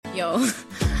Yo,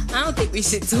 I don't think we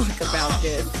should talk about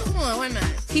this. Come on, why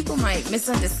not? People might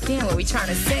misunderstand what we're trying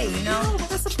to say, you know? No,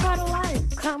 that's a part of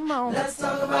life. Come on. Let's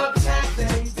talk about tech,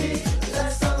 baby.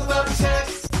 Let's talk about tech.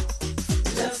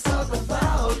 Let's talk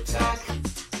about tech.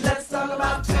 Let's talk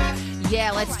about tech. Yeah,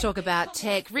 let's talk about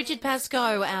tech. Richard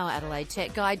Pascoe, our Adelaide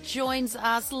tech guy, joins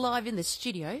us live in the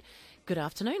studio. Good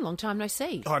afternoon. Long time no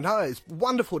see. I know. It's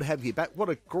wonderful to have you back. What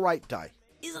a great day.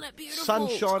 Isn't it beautiful? Sun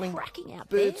shining, It's cracking out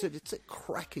birds. there. It's a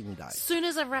cracking day. As soon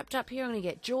as I've wrapped up here, I'm going to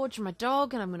get George, my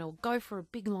dog, and I'm going to go for a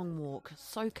big long walk.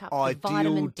 Soak up the Ideal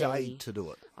vitamin D. day to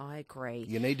do it. I agree.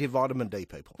 You need your vitamin D,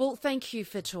 people. Well, thank you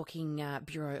for talking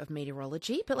Bureau of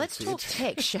Meteorology. But let's That's talk it.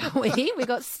 tech, shall we? We've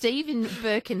got Steve in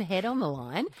Birkenhead on the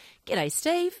line. G'day,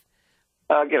 Steve.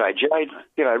 G'day, Jade.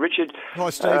 G'day, Richard. Hi,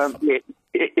 Steve.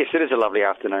 Yes, it is a lovely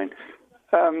afternoon.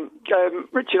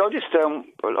 Richard,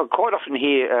 I quite often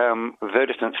hear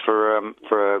advertisements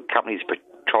for companies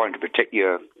trying to protect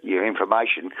your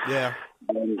information. Yeah.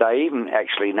 And they even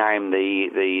actually name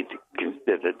the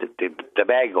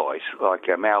bad guys, like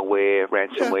malware,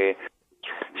 ransomware.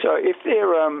 So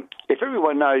if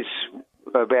everyone knows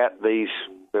about these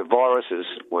viruses,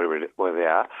 whatever they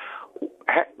are,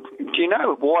 do you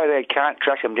know why they can't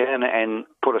track them down and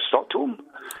put a stop to them?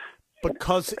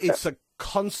 Because it's a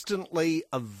constantly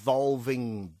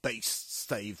evolving beast,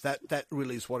 Steve. That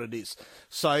really is what it is.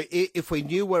 So if we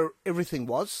knew where everything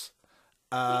was,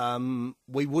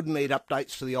 we wouldn't need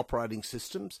updates to the operating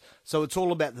systems. So it's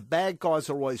all about the bad guys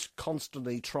are always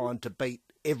constantly trying to beat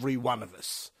every one of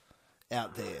us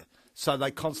out there. So they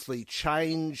constantly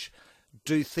change,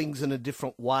 do things in a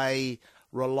different way,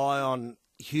 rely on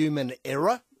human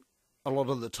error a lot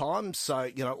of the time. So,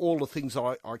 all the things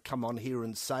I come on here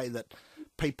and say that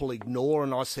people ignore,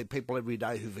 and I see people every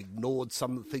day who've ignored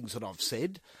some of the things that I've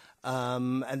said,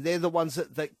 and they're the ones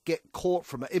that get caught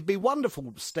from it. It'd be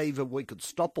wonderful, Steve, if we could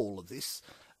stop all of this,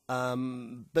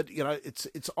 but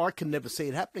it's I can never see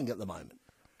it happening at the moment.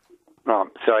 Right,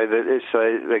 so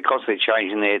they're constantly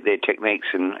changing their techniques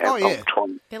and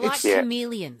They're like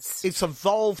chameleons. It's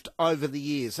evolved over the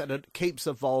years, and it keeps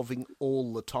evolving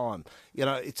all the time.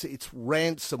 It's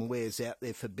ransomware's out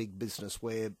there for big business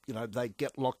where, they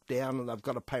get locked down and they've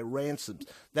got to pay ransoms.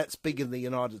 That's big in the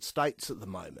United States at the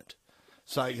moment.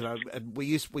 So, and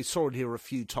we saw it here a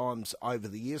few times over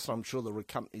the years, and I'm sure there are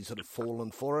companies that have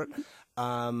fallen for it,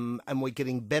 and we're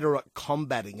getting better at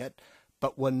combating it,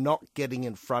 but we're not getting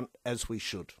in front as we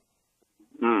should.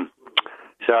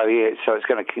 So it's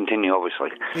going to continue, obviously.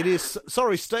 It is.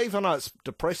 Sorry, Steve, I know it's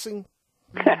depressing.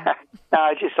 No,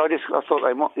 I thought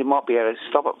they might be able to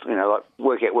stop it,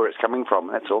 work out where it's coming from,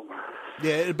 that's all.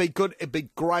 Yeah, it'd be good. It'd be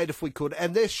great if we could.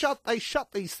 And they shut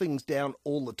these things down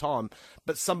all the time,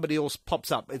 but somebody else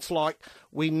pops up. It's like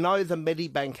we know the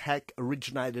Medibank hack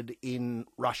originated in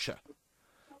Russia.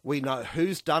 We know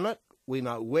who's done it. We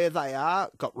know where they are,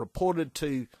 got reported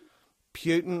to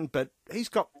Putin, but he's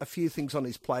got a few things on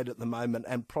his plate at the moment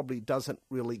and probably doesn't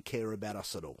really care about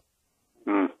us at all.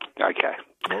 Okay.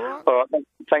 All right.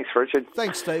 Thanks, Richard.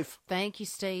 Thanks, Steve. Thank you,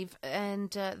 Steve.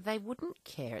 And they wouldn't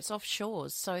care. It's offshore,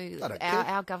 so care.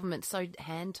 Our government's so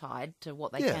hand-tied to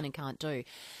what they can and can't do.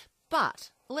 But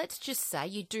let's just say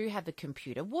you do have a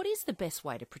computer. What is the best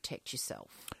way to protect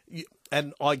yourself?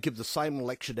 And I give the same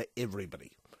lecture to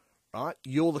everybody. Right,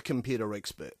 you're the computer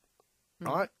expert,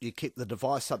 right? You keep the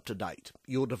device up to date.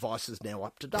 Your device is now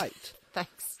up to date.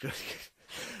 Thanks.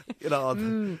 It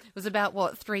was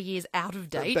about, 3 years out of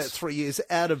date? About 3 years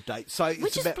out of date. So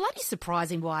Which is bloody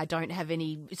surprising why I don't have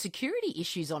any security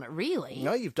issues on it, really.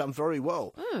 No, you've done very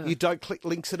well. You don't click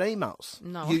links in emails.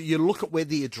 No. You look at where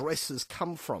the addresses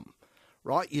come from,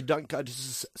 right? You don't go to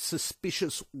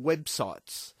suspicious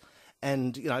websites.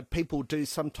 And, people do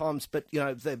sometimes, but,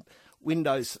 the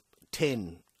Windows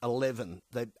 10, 11,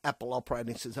 the Apple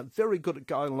operating system, very good at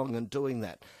going along and doing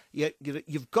that.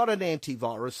 You've got an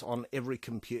antivirus on every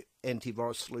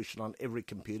antivirus solution on every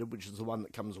computer, which is the one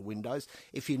that comes with Windows.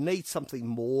 If you need something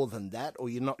more than that, or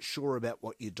you're not sure about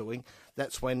what you're doing,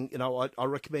 that's when, I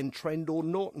recommend Trend or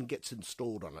Norton gets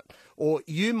installed on it. Or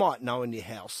you might know in your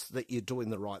house that you're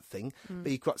doing the right thing,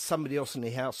 but you've got somebody else in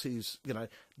your house who's,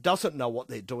 doesn't know what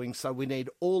they're doing, so we need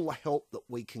all the help that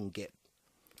we can get.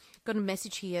 Got a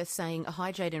message here saying,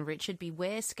 hi, Jade and Richard,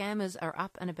 beware, scammers are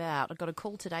up and about. I got a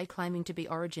call today claiming to be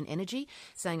Origin Energy,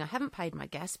 saying I haven't paid my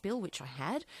gas bill, which I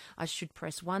had. I should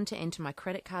press 1 to enter my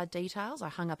credit card details. I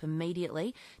hung up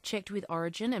immediately, checked with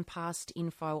Origin and passed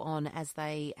info on as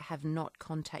they have not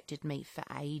contacted me for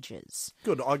ages.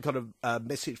 Good. I got a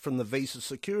message from the Visa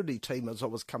security team as I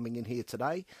was coming in here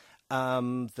today.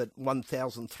 that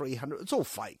 1,300, it's all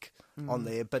fake on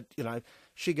there. But,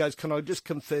 she goes, can I just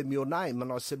confirm your name?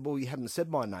 And I said, well, you haven't said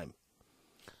my name.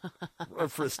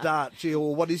 For a start,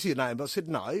 what is your name? I said,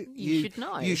 no. You should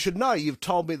know. You should know. You've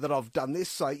told me that I've done this,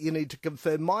 so you need to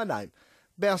confirm my name.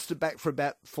 Bounced it back for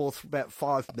about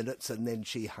 5 minutes, and then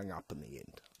she hung up in the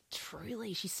end.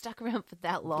 Truly, she stuck around for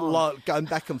that long. Going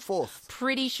back and forth.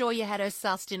 Pretty sure you had her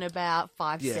sussed in about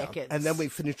 5 seconds. And then we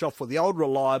finished off with the old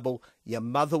reliable, your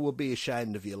mother will be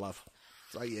ashamed of you, love.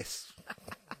 So, yes.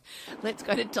 Let's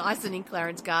go to Tyson in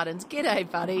Clarence Gardens. G'day,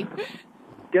 buddy.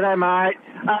 G'day, mate.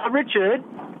 Richard,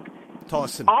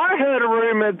 Tyson. I heard a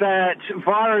rumour that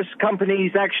virus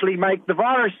companies actually make the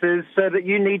viruses so that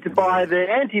you need to buy the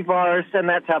antivirus, and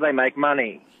that's how they make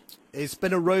money. It's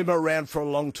been a rumour around for a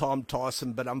long time,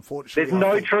 Tyson, but unfortunately... There's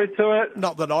no truth to it?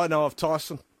 Not that I know of,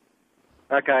 Tyson.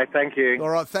 Okay, thank you. All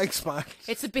right, thanks, mate.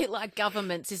 It's a bit like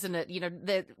governments, isn't it?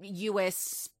 The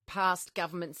US past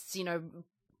governments,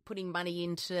 putting money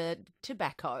into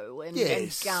tobacco and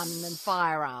gun and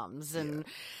firearms and,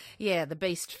 the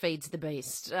beast feeds the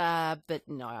beast. But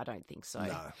no, I don't think so.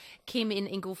 No. Kim in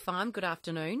Ingle Farm, good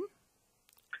afternoon.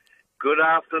 Good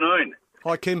afternoon.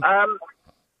 Hi, Kim.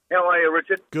 How are you,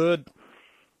 Richard? Good.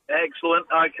 Excellent.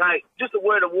 Okay, just a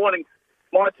word of warning.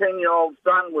 My 10-year-old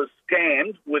son was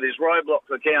scammed with his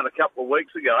Roblox account a couple of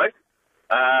weeks ago.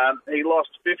 He lost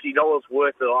 $50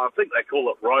 worth of, I think they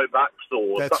call it Robux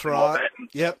or something like that.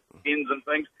 Yep. Skins and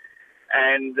things.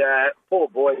 And poor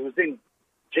boy, he was in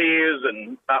tears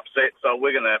and upset, so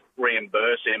we're going to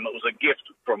reimburse him. It was a gift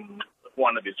from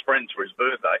one of his friends for his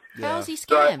birthday. How was he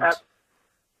scammed?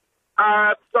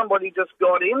 Somebody just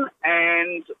got in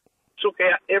and took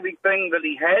out everything that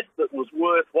he had that was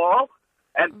worthwhile.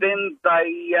 And then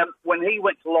they, when he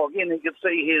went to log in, he could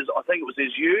see I think it was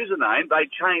his username. They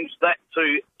changed that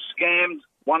to Scammed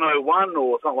 101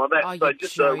 or something like that. Oh, so you're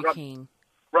just joking.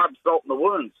 rub salt in the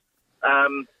wounds.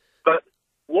 But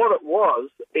what it was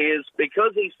is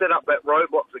because he set up that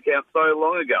Roblox account so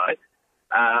long ago,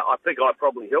 I think I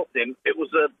probably helped him. It was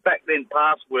back then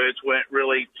passwords weren't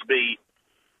really to be.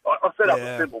 I set up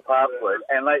a simple password,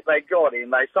 and they got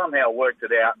in. They somehow worked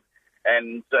it out,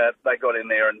 and they got in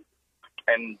there and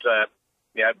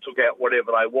took out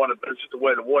whatever they wanted. But it's just a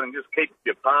word of warning: just keep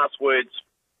your passwords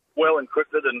well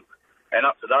encrypted and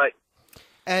up to date.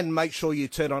 And make sure you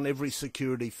turn on every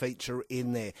security feature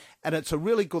in there. And it's a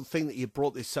really good thing that you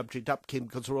brought this subject up, Kim,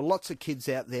 because there are lots of kids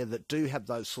out there that do have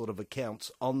those sort of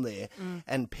accounts on there.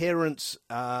 And parents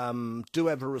do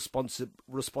have a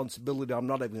responsibility, I'm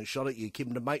not even a shot at you,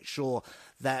 Kim, to make sure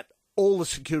that all the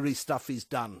security stuff is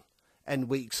done. And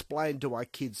we explain to our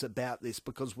kids about this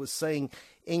because we're seeing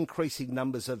increasing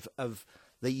numbers of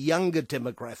the younger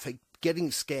demographic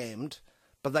getting scammed,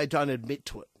 but they don't admit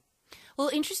to it. Well,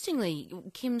 interestingly,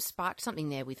 Kim sparked something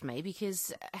there with me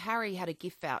because Harry had a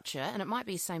gift voucher, and it might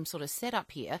be the same sort of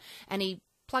setup here, and he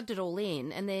plugged it all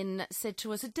in and then said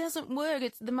to us, it doesn't work,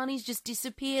 the money's just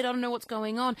disappeared, I don't know what's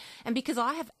going on. And because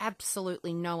I have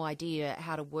absolutely no idea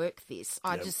how to work this,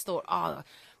 I just thought, I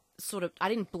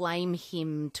didn't blame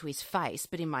him to his face,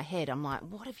 but in my head, I'm like,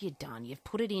 what have you done? You've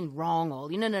put it in wrong, or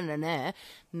no.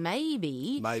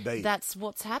 Maybe that's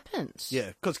what's happened.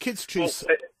 Yeah, because kids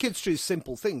choose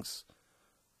simple things.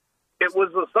 It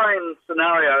was the same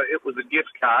scenario. It was a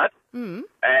gift card, and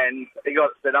he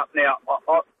got it set up. Now,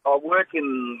 I work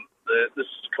in this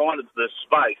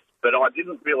space, but I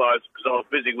didn't realise, because I was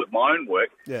busy with my own work,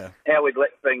 how he'd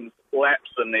let things lapse,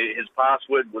 and his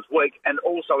password was weak, and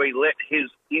also he let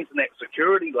his internet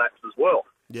security lapse as well.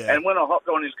 Yeah. And when I hopped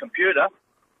on his computer,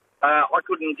 I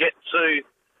couldn't get to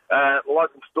the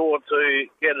local store to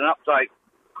get an update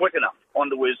quick enough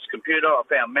onto his computer. I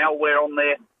found malware on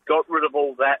there, got rid of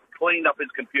all that, cleaned up his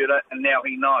computer, and now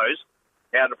he knows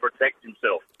how to protect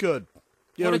himself. Good.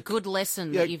 What a good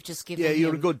lesson that you've just given him. Yeah,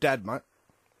 you're a good dad, mate.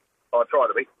 I try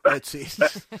to be. That's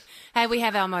it. Hey, we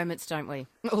have our moments, don't we?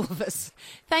 All of us.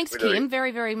 Thanks, Kim,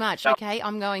 very, very much. Yep. Okay,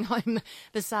 I'm going home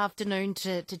this afternoon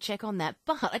to check on that.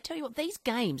 But I tell you what, these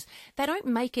games, they don't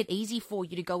make it easy for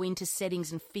you to go into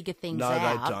settings and figure things out.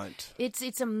 No, they don't.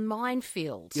 It's a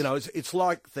minefield. It's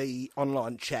like the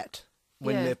online chat.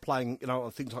 When they're playing,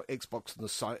 on things like Xbox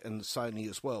and the Sony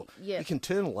as well. Yeah. You can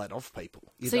turn all that off, people.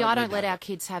 I don't let our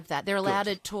kids have that. They're allowed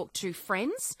to talk to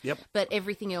friends, but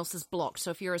everything else is blocked. So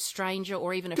if you're a stranger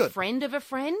or even a friend of a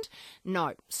friend,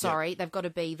 no, sorry, they've got to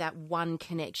be that one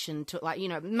connection to,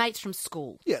 mates from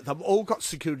school. Yeah, they've all got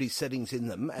security settings in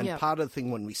them, and part of the thing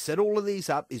when we set all of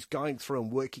these up is going through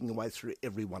and working your way through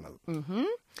every one of them. Mm-hmm.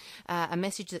 A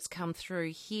message that's come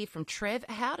through here from Trev.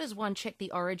 How does one check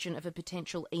the origin of a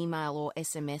potential email or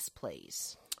SMS,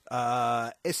 please?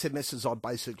 SMSs I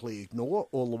basically ignore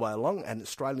all the way along, and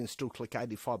Australians still click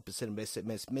 85% of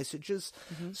SMS messages.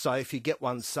 So if you get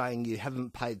one saying you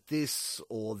haven't paid this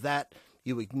or that,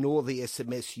 you ignore the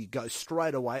SMS, you go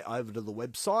straight away over to the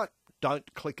website.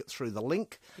 Don't click it through the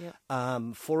link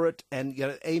for it.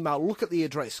 And email, look at the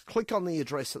address. Click on the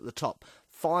address at the top.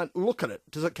 Look at it.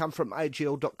 Does it come from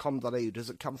agl.com.au? Does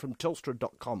it come from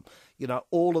telstra.com?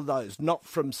 All of those, not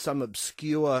from some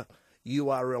obscure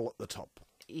URL at the top.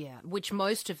 Yeah, which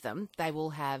most of them, they will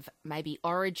have maybe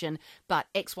origin, but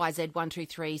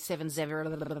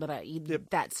XYZ12370,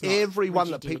 that's not every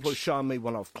one that Reggie people have shown me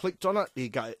when I've clicked on it, you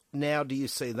go, now do you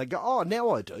see? And they go, oh,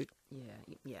 now I do. Yeah.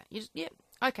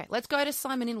 Okay, let's go to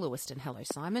Simon in Lewiston. Hello,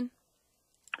 Simon.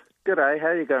 G'day,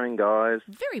 how you going, guys?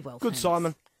 Very well, Good, thanks.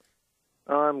 Simon.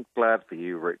 I'm glad for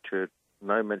you, Richard.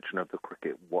 No mention of the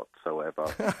cricket whatsoever.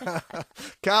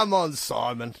 Come on,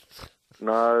 Simon.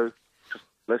 No, just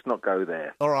let's not go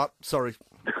there. All right, sorry.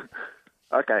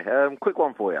 Okay, quick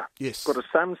one for you. Yes. Got a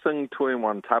Samsung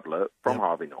 2-in-1 tablet from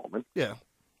Harvey Norman. Yeah.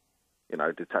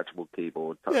 Detachable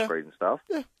keyboard, touchscreen and stuff.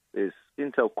 Yeah. It's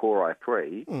Intel Core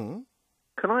i3.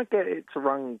 Can I get it to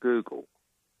run Google?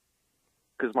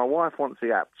 Because my wife wants the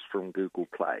apps from Google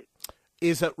Play.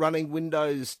 Is it running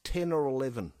Windows 10 or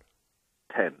 11?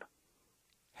 10.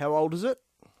 How old is it?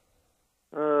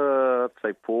 I'd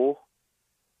say 4.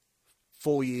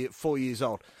 4 years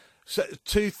old. So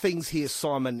 2 things here,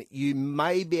 Simon. You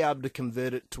may be able to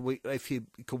convert it to, if you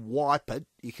could wipe it,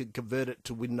 you could convert it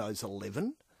to Windows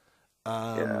 11,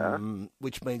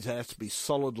 which means it has to be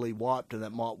solidly wiped, and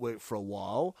that might work for a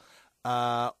while.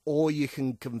 Or you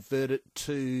can convert it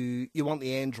to, you want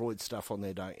the Android stuff on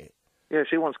there, don't you? Yeah,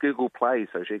 she wants Google Play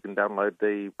so she can download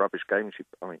the rubbish game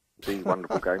the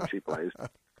wonderful game she plays.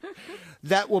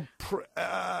 That will,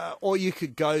 or you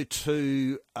could go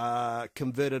to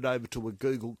convert it over to a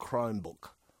Google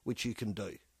Chromebook, which you can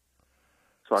do.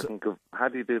 How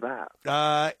do you do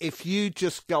that? If you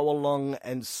just go along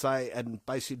and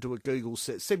basically do a Google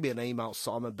set, send me an email,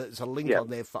 Simon, but there's a link on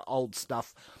there for old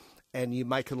stuff, and you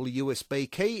make a little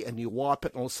USB key and you wipe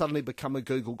it, and it'll suddenly become a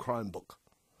Google Chromebook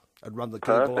and run the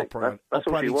Google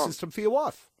operating system for your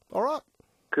wife. All right.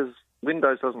 Because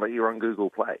Windows doesn't let you run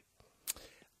Google Play.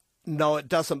 No, it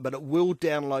doesn't, but it will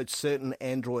download certain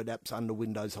Android apps under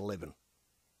Windows 11.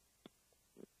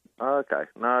 Okay.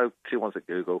 No, she wants it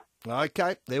Google.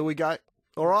 Okay, there we go.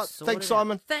 All right. Thanks,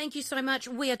 Simon. Thank you so much.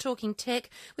 We are talking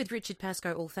tech with Richard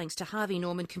Pascoe, all thanks to Harvey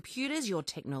Norman Computers, your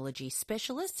technology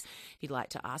specialists. If you'd like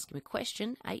to ask him a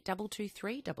question,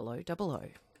 8223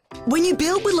 0000. When you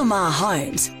build with Lamar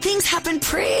Homes, things happen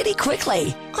pretty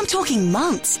quickly. I'm talking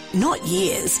months, not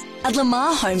years. At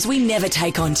Lamar Homes, we never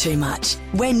take on too much.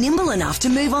 We're nimble enough to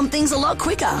move on things a lot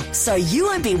quicker, so you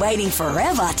won't be waiting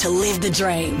forever to live the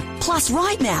dream. Plus,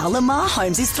 right now, Lamar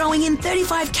Homes is throwing in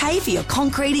 $35,000 for your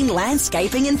concreting,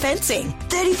 landscaping and fencing.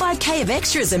 $35,000 of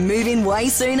extras and move in way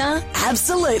sooner?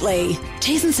 Absolutely.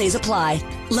 T's and C's apply.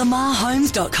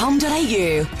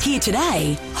 lamarhomes.com.au. Here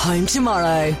today, home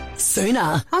tomorrow.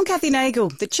 Sooner. I'm Kathy Nagel,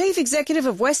 the Chief Executive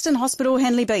of Western Hospital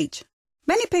Henley Beach.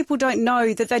 Many people don't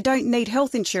know that they don't need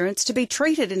health insurance to be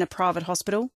treated in a private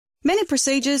hospital. Many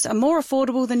procedures are more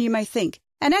affordable than you may think,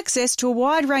 and access to a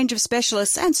wide range of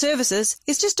specialists and services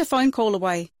is just a phone call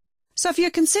away. So if you're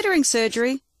considering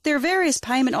surgery, there are various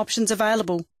payment options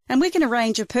available, and we can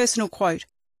arrange a personal quote.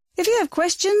 If you have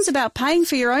questions about paying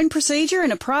for your own procedure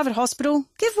in a private hospital,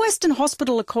 give Western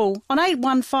Hospital a call on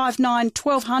 8159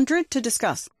 1200 to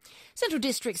discuss. Central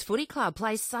District's Footy Club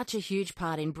plays such a huge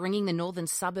part in bringing the northern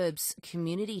suburbs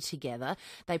community together.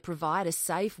 They provide a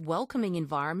safe, welcoming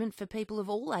environment for people of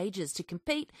all ages to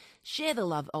compete, share the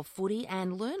love of footy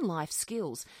and learn life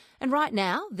skills. And right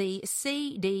now, the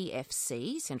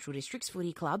CDFC, Central District's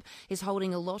Footy Club, is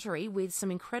holding a lottery with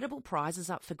some incredible prizes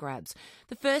up for grabs.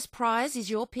 The first prize is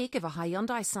your pick of a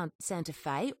Hyundai Santa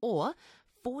Fe or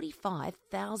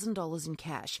 $45,000 in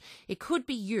cash. It could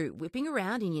be you whipping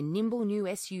around in your nimble new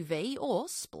SUV or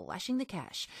splashing the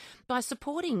cash. By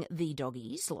supporting the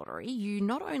Doggies Lottery, you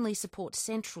not only support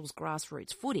Central's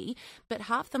grassroots footy, but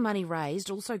half the money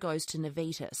raised also goes to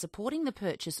Navita, supporting the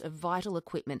purchase of vital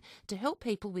equipment to help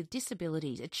people with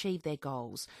disabilities achieve their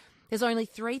goals. There's only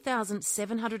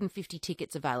 3,750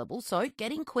 tickets available, so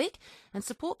get in quick and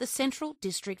support the Central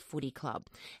District Footy Club.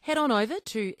 Head on over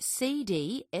to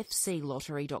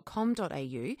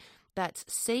cdfclottery.com.au. That's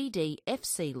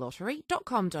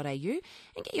cdfclottery.com.au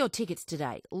and get your tickets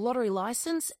today. Lottery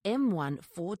licence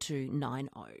M14290.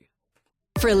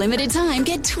 For a limited time,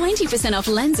 get 20% off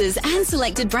lenses and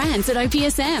selected brands at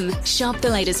OPSM. Shop the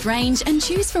latest range and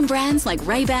choose from brands like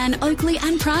Ray-Ban, Oakley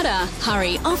and Prada.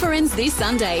 Hurry, offer ends this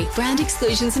Sunday. Brand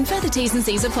exclusions and further T's and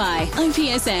C's apply.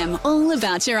 OPSM, all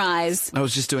about your eyes. I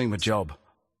was just doing my job.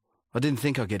 I didn't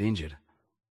think I'd get injured.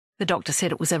 The doctor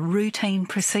said it was a routine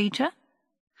procedure?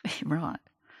 Right.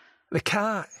 The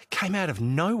car came out of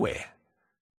nowhere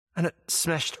and it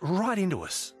smashed right into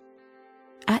us.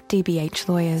 At DBH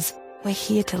Lawyers, we're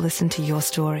here to listen to your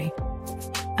story.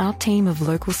 Our team of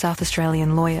local South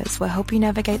Australian lawyers will help you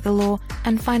navigate the law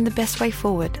and find the best way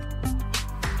forward.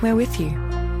 We're with you.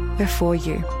 We're for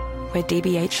you. We're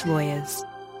DBH Lawyers.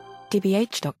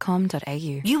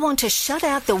 dbh.com.au. You want to shut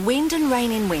out the wind and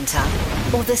rain in winter,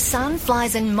 or the sun,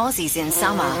 flies and mozzies in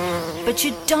summer, but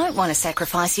you don't want to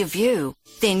sacrifice your view?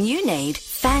 Then you need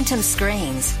Phantom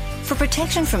Screens. For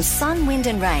protection from sun, wind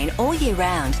and rain all year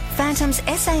round, Phantom's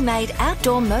SA-made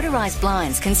outdoor motorised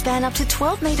blinds can span up to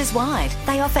 12 metres wide.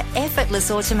 They offer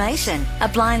effortless automation, a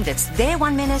blind that's there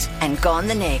 1 minute and gone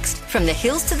the next. From the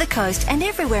hills to the coast and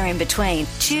everywhere in between,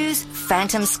 choose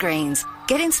Phantom Screens.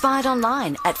 Get inspired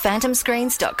online at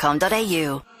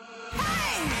phantomscreens.com.au.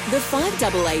 The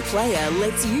FIVEaa player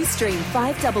lets you stream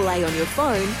FIVEaa on your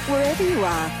phone wherever you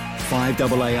are.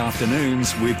 FIVEaa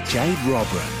Afternoons with Jade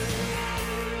Robran.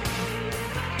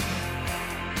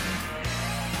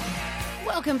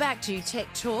 Welcome back to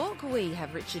Tech Talk. We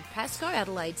have Richard Pascoe,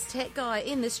 Adelaide's tech guy,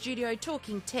 in the studio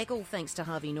talking tech, all thanks to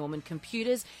Harvey Norman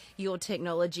Computers, your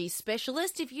technology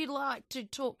specialist. If you'd like to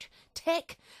talk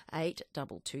tech,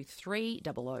 8223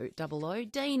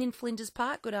 0000. Dean in Flinders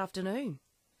Park, good afternoon.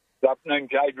 Good afternoon,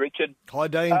 Jade, Richard. Hi,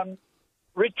 Dean.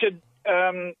 Richard,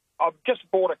 I've just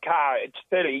bought a car. It's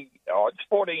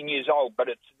 14 years old, but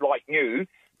it's like new.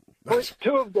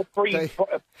 Two of the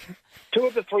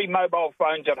three mobile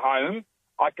phones at home,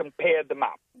 I can pair them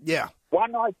up. Yeah.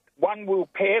 One will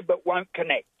pair but won't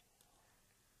connect.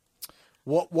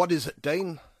 What is it,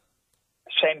 Dean?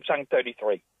 Samsung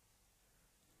 33.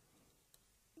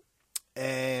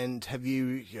 And have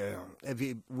you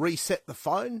reset the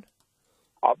phone?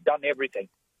 I've done everything,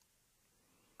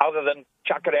 other than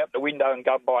chuck it out the window and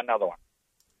go and buy another one.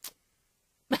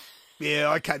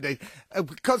 Yeah, okay, Dean.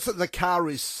 Because the car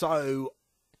is so...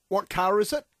 What car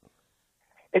is it?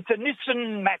 It's a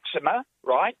Nissan Maxima,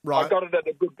 right? Right. I got it at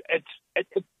a good...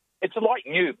 It's like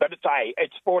new, but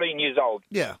it's 14 years old.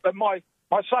 Yeah. But my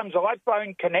son's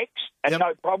iPhone connects and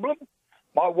no problem.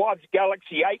 My wife's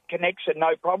Galaxy 8 connects and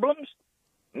no problems.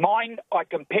 Mine, I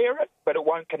can pair it, but it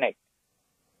won't connect.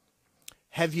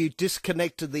 Have you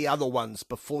disconnected the other ones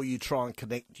before you try and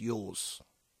connect yours?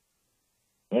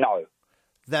 No.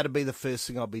 That'd be the first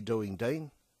thing I'll be doing,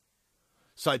 Dean.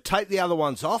 So take the other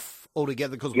ones off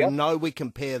altogether, because we know we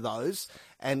can pair those,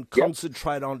 and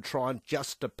concentrate on trying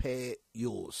just to pair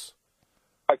yours.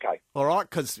 Okay. All right,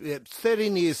 because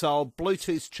 13 years old,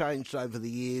 Bluetooth's changed over the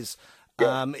years.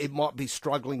 It might be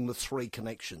struggling with 3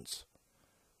 connections.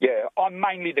 Yeah, I'm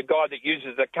mainly the guy that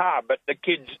uses the car, but the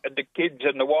kids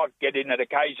and the wife get in it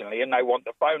occasionally, and they want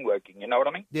the phone working. You know what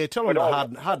I mean? Yeah, tell them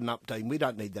to harden up, Dean. We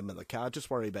don't need them in the car. Just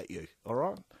worry about you. All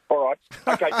right. All right.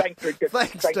 Okay. Thanks, Richard.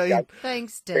 Thanks, Dean.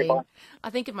 Thanks, Dean. Bye.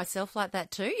 I think of myself like that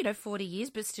too. 40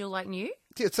 years, but still like new.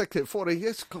 Yeah, it's like 40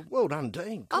 years. Well done,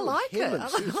 Dean. I like it. I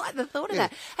like the thought of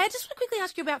that. Hey, I just want to quickly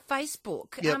ask you about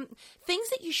Facebook. Yep. Things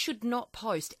that you should not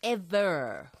post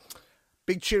ever.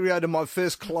 Big cheerio to my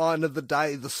first client of the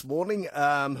day this morning,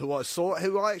 who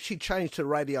I actually changed her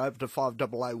radio over to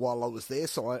FIVEaa while I was there,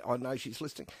 so I know she's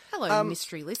listening. Hello,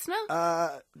 mystery listener.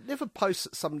 Never post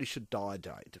that somebody should die,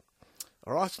 Jade.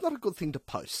 All right, it's not a good thing to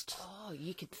post. Oh,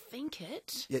 you could think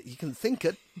it. Yeah, you can think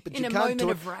it, but In you a can't moment do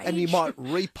it. of rage. And you might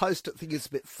repost it, think it's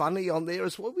a bit funny on there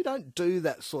as well. We don't do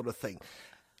that sort of thing.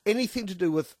 Anything to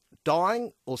do with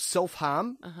dying or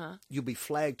self-harm, you'll be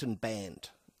flagged and banned.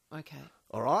 Okay.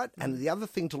 All right? And the other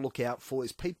thing to look out for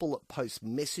is people that post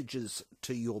messages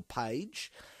to your page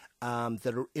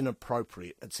that are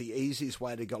inappropriate. It's the easiest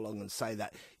way to go along and say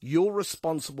that. You're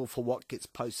responsible for what gets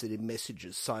posted in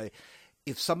messages. So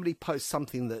if somebody posts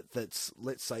something that's,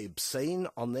 let's say, obscene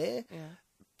on there,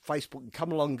 Facebook can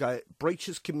come along and go,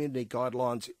 breaches community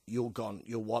guidelines, you're gone.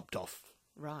 You're wiped off.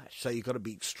 Right. So you've got to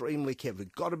be extremely careful.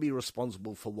 You've got to be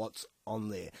responsible for what's on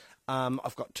there.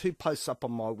 I've got 2 posts up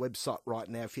on my website right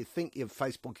now. If you think your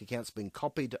Facebook account's been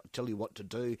copied, I'll tell you what to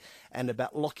do, and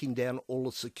about locking down all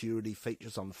the security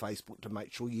features on Facebook to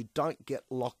make sure you don't get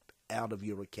locked out of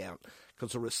your account,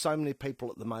 because there are so many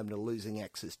people at the moment who are losing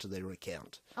access to their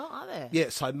account. Oh, are there? Yeah,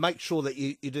 so make sure that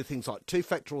you do things like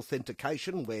 2-factor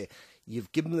authentication, where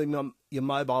you've given them your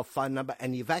mobile phone number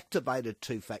and you've activated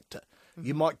 2-factor.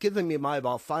 You might give them your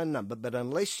mobile phone number, but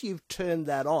unless you've turned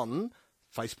that on,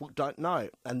 Facebook don't know.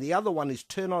 And the other one is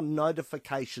turn on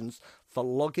notifications for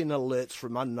login alerts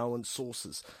from unknown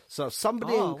sources. So if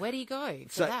somebody... where do you go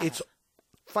for that?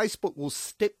 Facebook will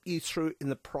step you through in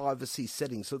the privacy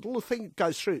settings. So the little thing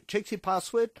goes through, checks your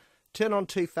password, turn on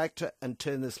two-factor and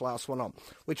turn this last one on,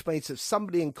 which means if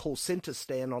somebody in call centre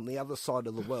stand on the other side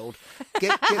of the world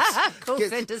call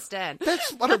centre stand.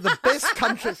 That's one of the best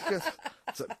countries.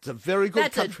 It's a very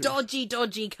good country. That's a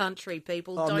dodgy country,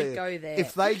 people. Don't go there.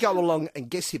 If they go along and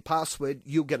guess your password,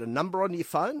 you'll get a number on your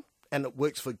phone, and it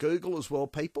works for Google as well,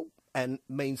 people, and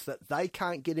means that they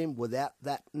can't get in without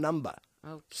that number.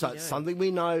 So it's something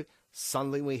we know,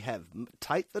 something we have.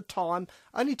 Take the time.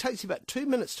 Only takes you about 2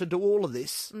 minutes to do all of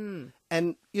this,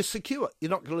 and you're secure. You're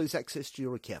not going to lose access to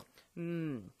your account.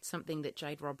 Something that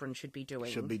Jade Robran should be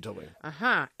doing.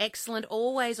 Excellent.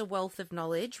 Always a wealth of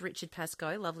knowledge. Richard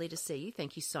Pascoe, lovely to see you.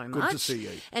 Thank you so much. Good to see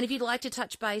you. And if you'd like to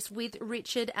touch base with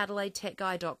Richard,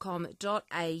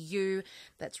 AdelaideTechGuy.com.au.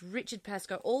 That's Richard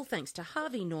Pascoe, all thanks to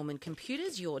Harvey Norman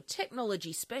Computers, your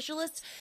technology specialists.